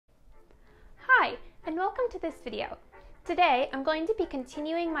welcome to this video. Today I'm going to be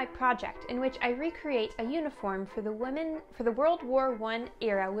continuing my project in which I recreate a uniform for the World War I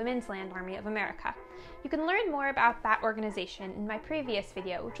era Women's Land Army of America. You can learn more about that organization in my previous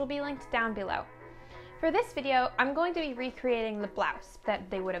video, which will be linked down below. For this video, I'm going to be recreating the blouse that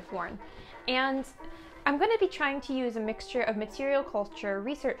they would have worn, and I'm going to be trying to use a mixture of material culture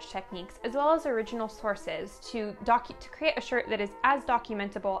research techniques as well as original sources to create a shirt that is as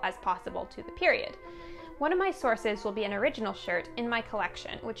documentable as possible to the period. One of my sources will be an original shirt in my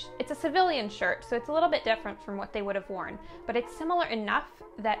collection, which it's a civilian shirt, so it's a little bit different from what they would have worn, but it's similar enough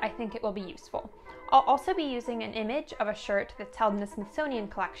that I think it will be useful. I'll also be using an image of a shirt that's held in the Smithsonian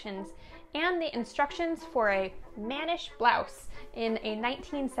collections and the instructions for a Mannish Blouse in a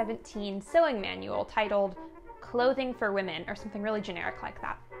 1917 sewing manual titled Clothing for Women, or something really generic like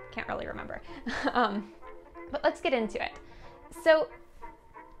that. Can't really remember. But let's get into it. So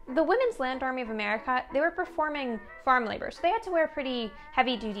the Women's Land Army of America, they were performing farm labor, so they had to wear pretty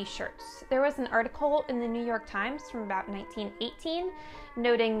heavy-duty shirts. There was an article in the New York Times from about 1918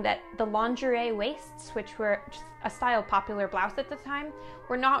 noting that the lingerie waists, which were just a style popular blouse at the time,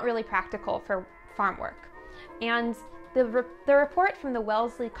 were not really practical for farm work. And the report from the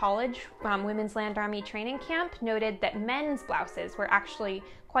Wellesley College Women's Land Army Training Camp noted that men's blouses were actually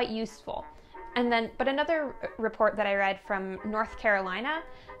quite useful. But another report that I read from North Carolina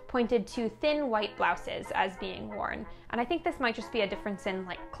pointed to thin white blouses as being worn. And I think this might just be a difference in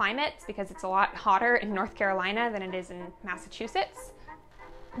climates, because it's a lot hotter in North Carolina than it is in Massachusetts.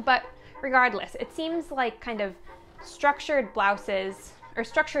 But regardless, it seems like kind of structured blouses or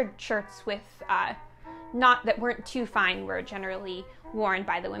structured shirts with that weren't too fine were generally worn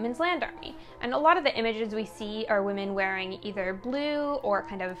by the Women's Land Army. And a lot of the images we see are women wearing either blue or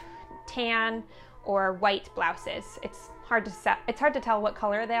kind of tan or white blouses. It's hard to tell what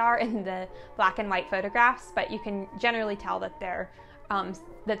color they are in the black and white photographs, but you can generally tell that they're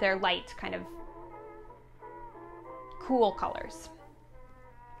light, kind of cool colors.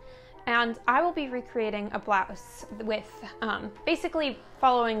 And I will be recreating a blouse with basically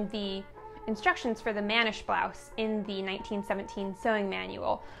following the instructions for the Mannish Blouse in the 1917 sewing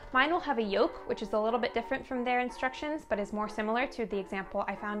manual. Mine will have a yoke, which is a little bit different from their instructions, but is more similar to the example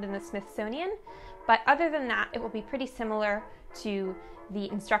I found in the Smithsonian. But other than that, it will be pretty similar to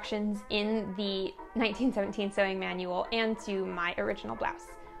the instructions in the 1917 sewing manual and to my original blouse.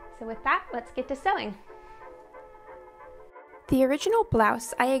 So with that, let's get to sewing. The original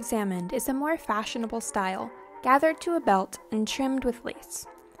blouse I examined is a more fashionable style, gathered to a belt and trimmed with lace.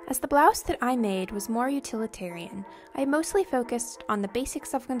 As the blouse that I made was more utilitarian, I mostly focused on the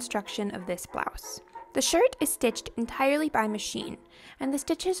basics of construction of this blouse. The shirt is stitched entirely by machine, and the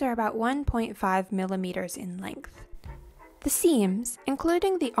stitches are about 1.5 millimeters in length. The seams,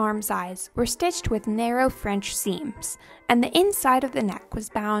 including the arm size, were stitched with narrow French seams, and the inside of the neck was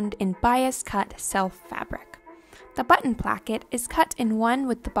bound in bias-cut self fabric. The button placket is cut in one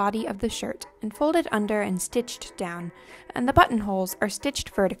with the body of the shirt and folded under and stitched down, and the buttonholes are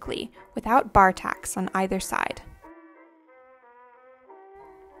stitched vertically, without bar tacks on either side.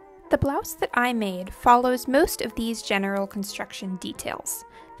 The blouse that I made follows most of these general construction details.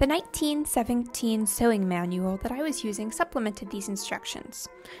 The 1917 sewing manual that I was using supplemented these instructions.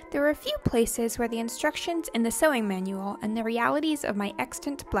 There were a few places where the instructions in the sewing manual and the realities of my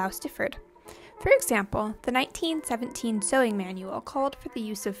extant blouse differed. For example, the 1917 sewing manual called for the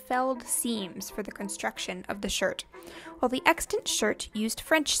use of felled seams for the construction of the shirt, while the extant shirt used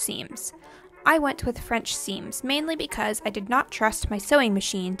French seams. I went with French seams mainly because I did not trust my sewing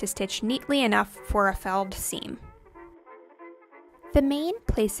machine to stitch neatly enough for a felled seam. The main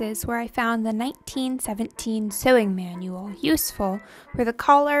places where I found the 1917 sewing manual useful were the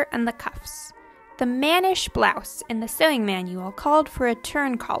collar and the cuffs. The Mannish Blouse in the sewing manual called for a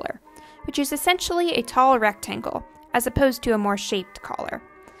turn collar, which is essentially a tall rectangle, as opposed to a more shaped collar.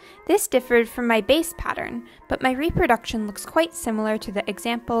 This differed from my base pattern, but my reproduction looks quite similar to the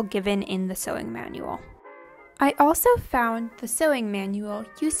example given in the sewing manual. I also found the sewing manual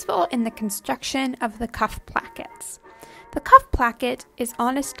useful in the construction of the cuff plackets. The cuff placket is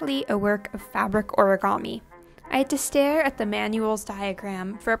honestly a work of fabric origami. I had to stare at the manual's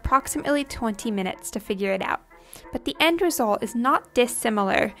diagram for approximately 20 minutes to figure it out, but the end result is not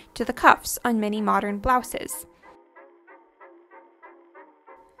dissimilar to the cuffs on many modern blouses.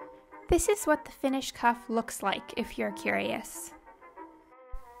 This is what the finished cuff looks like if you're curious.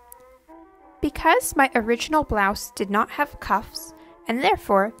 Because my original blouse did not have cuffs, and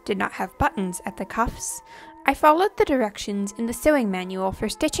therefore did not have buttons at the cuffs, I followed the directions in the sewing manual for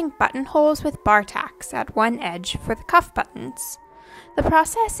stitching buttonholes with bar tacks at one edge for the cuff buttons. The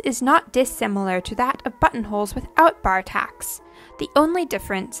process is not dissimilar to that of buttonholes without bar tacks. The only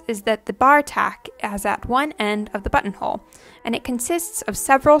difference is that the bar tack is at one end of the buttonhole, and it consists of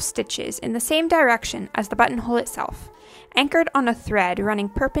several stitches in the same direction as the buttonhole itself, anchored on a thread running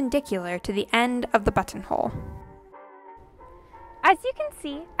perpendicular to the end of the buttonhole. As you can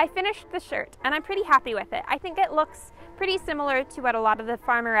see, I finished the shirt, and I'm pretty happy with it. I think it looks pretty similar to what a lot of the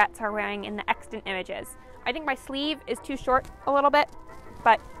Farmerettes are wearing in the extant images. I think my sleeve is too short a little bit,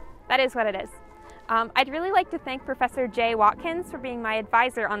 but that is what it is. I'd really like to thank Professor Jay Watkins for being my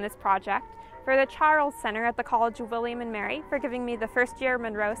advisor on this project, for the Charles Center at the College of William and Mary for giving me the first-year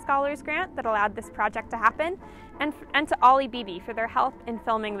Monroe Scholars Grant that allowed this project to happen, and to Ollie Beebe for their help in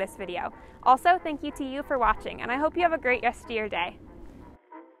filming this video. Also, thank you to you for watching, and I hope you have a great rest of your day.